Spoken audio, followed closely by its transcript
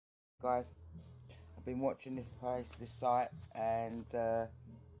Guys, I've been watching this site, and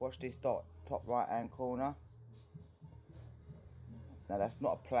watch this dot, top right hand corner. Now that's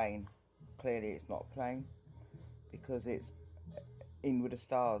not a plane. Clearly it's not a plane because it's in with the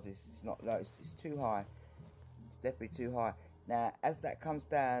stars. It's not low. It's too high. It's definitely too high. Now as that comes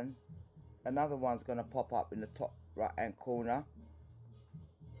down, another one's going to pop up in the top right hand corner.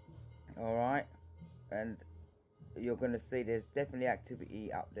 All right, and you're going to see there's definitely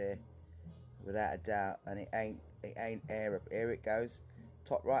activity up there, without a doubt, and it ain't air. Here it goes,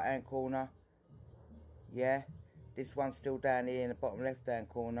 top right hand corner. Yeah, this one's still down here in the bottom left hand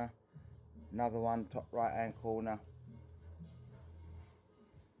corner. Another one top right hand corner.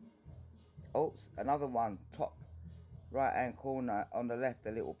 Oops, another one top right hand corner on the left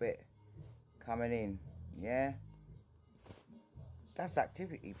a little bit, coming in. Yeah, that's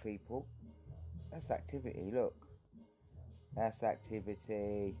activity, people. That's activity. Look, that's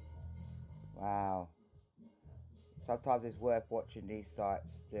activity. Wow. Sometimes it's worth watching these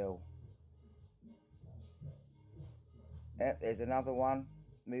sites still. Yep, there's another one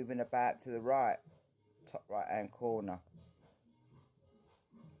moving about to the right, top right hand corner.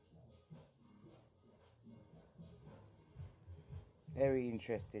 Very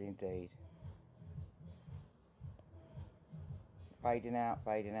interesting indeed. Fading out,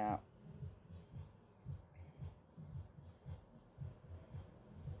 fading out.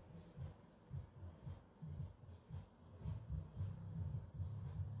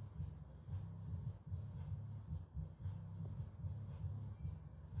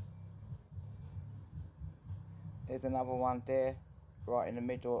 There's another one there, right in the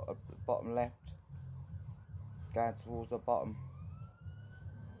middle of the bottom left, going towards the bottom.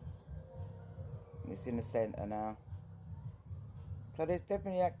 And it's in the centre now. So there's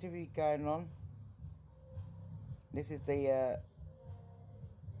definitely activity going on. This is the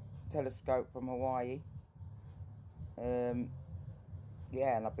telescope from Hawaii.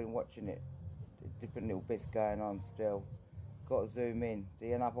 Yeah, and I've been watching it. Different little bits going on still. Got to zoom in.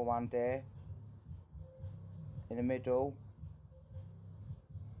 See another one there in the middle.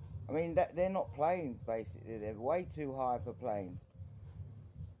 I mean, they're not planes, basically. They're way too high for planes.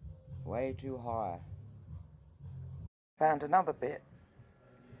 Way too high. Found another bit.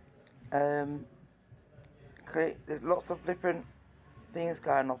 Okay, there's lots of different things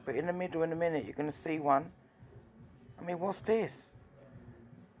going on, but in the middle, in a minute, you're going to see one. I mean, what's this?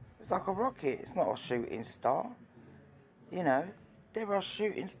 It's like a rocket. It's not a shooting star. You know, there are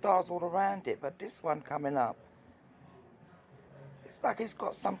shooting stars all around it, but this one coming up, it's like it's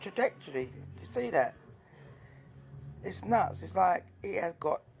got some trajectory. Do you see that? It's nuts. It's like it has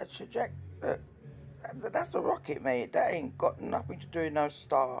got a trajectory. That's a rocket, mate. That ain't got nothing to do with no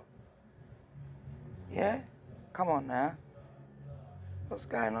star. Yeah? Come on now. What's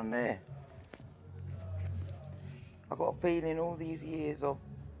going on there? I've got a feeling all these years of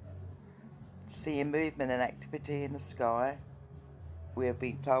seeing movement and activity in the sky, we have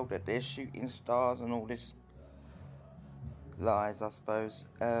been told that they're shooting stars and all this lies, I suppose,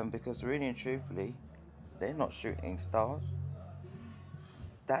 because really and truthfully, they're not shooting stars.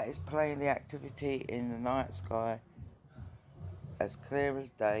 That is plainly activity in the night sky, as clear as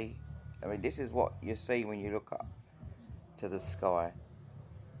day. I mean, this is what you see when you look up to the sky,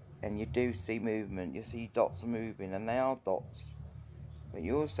 and you do see movement. You see dots moving, and they are dots, but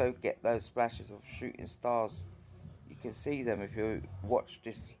you also get those flashes of shooting stars. You can see them if you watch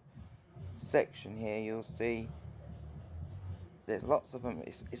this section here. You'll see there's lots of them.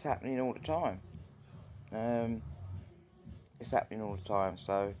 It's happening all the time. It's happening all the time.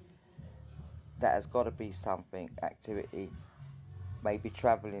 So that has got to be something, activity. Maybe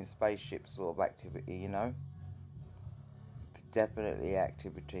travelling spaceship sort of activity, you know. Definitely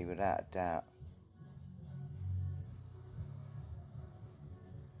activity, without a doubt.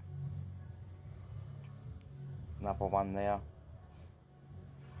 Another one there.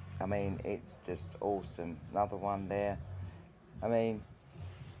 I mean, it's just awesome. Another one there. I mean,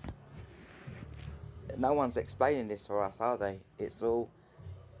 no one's explaining this for us, are they? It's all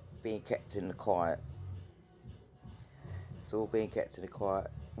being kept in the quiet. It's all being kept in the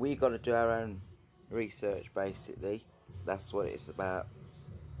quiet. We got to do our own research, basically. That's what it's about.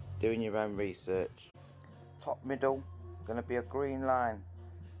 Doing your own research. Top middle, gonna be a green line.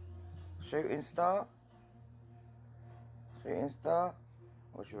 Shooting star? Shooting star?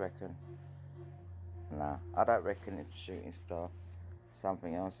 What do you reckon? Nah, I don't reckon it's a shooting star.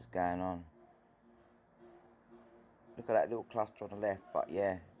 Something else is going on. Look at that little cluster on the left, but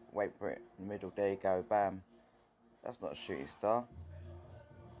yeah, wait for it in the middle. There you go, bam. That's not a shooting star.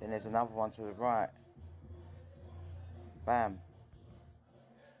 Then there's another one to the right. Bam.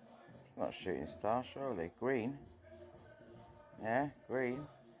 It's not a shooting star, surely. Green. Yeah, green.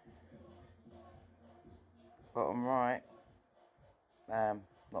 Bottom right.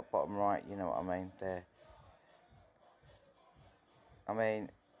 Not bottom right, you know what I mean, there. I mean,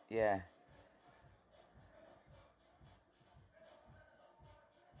 yeah.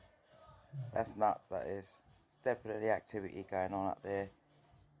 That's nuts, that is. It's definitely activity going on up there,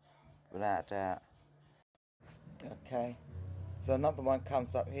 without a doubt. Okay, so another one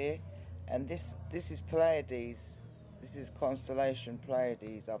comes up here, and this is Pleiades. This is constellation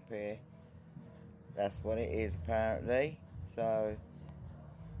Pleiades up here. That's what it is apparently. So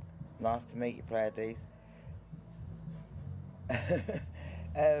nice to meet you, Pleiades.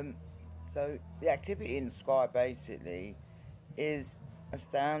 So the activity in the sky basically is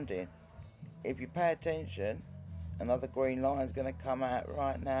astounding. If you pay attention, another green line is going to come out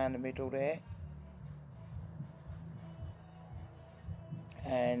right now in the middle there,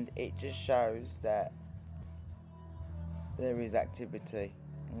 and it just shows that there is activity,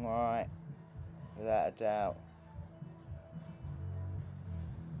 right, without a doubt.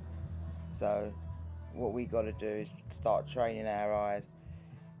 So what we got to do is start training our eyes.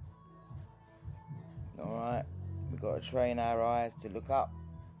 Alright, we've got to train our eyes to look up,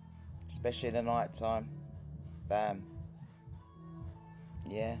 especially in the night time. Bam.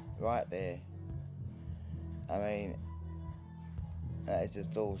 Yeah, right there. I mean, that is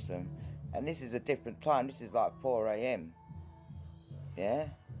just awesome. And this is a different time. This is like 4 a.m. Yeah,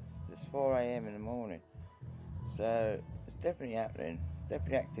 it's 4 a.m. in the morning. So it's definitely happening,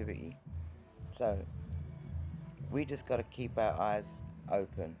 definitely activity. So we just got to keep our eyes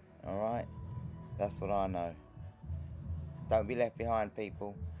open. Alright, that's what I know. Don't be left behind,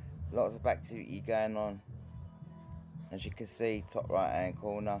 people. Lots of activity going on. As you can see, top right hand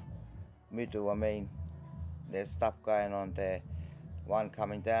corner, middle, I mean, there's stuff going on there. One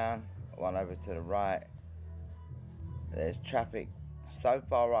coming down, one over to the right. There's traffic so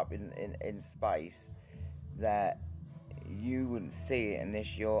far up in space that you wouldn't see it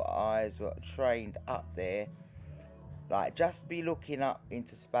unless your eyes were trained up there. Like, just be looking up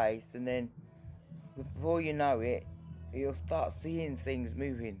into space, and then before you know it, you'll start seeing things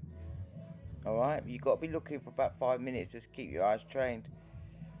moving. Alright, you've got to be looking for about 5 minutes. Just keep your eyes trained,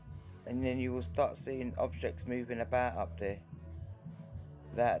 and then you will start seeing objects moving about up there,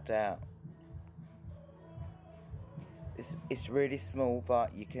 without a doubt. It's really small,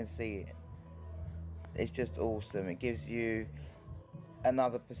 but you can see it. It's just awesome. It gives you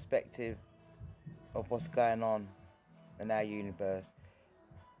another perspective of what's going on in our universe.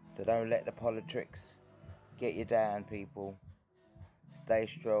 So don't let the politics get you down, people. Stay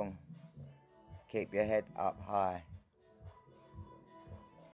strong. Keep your head up high.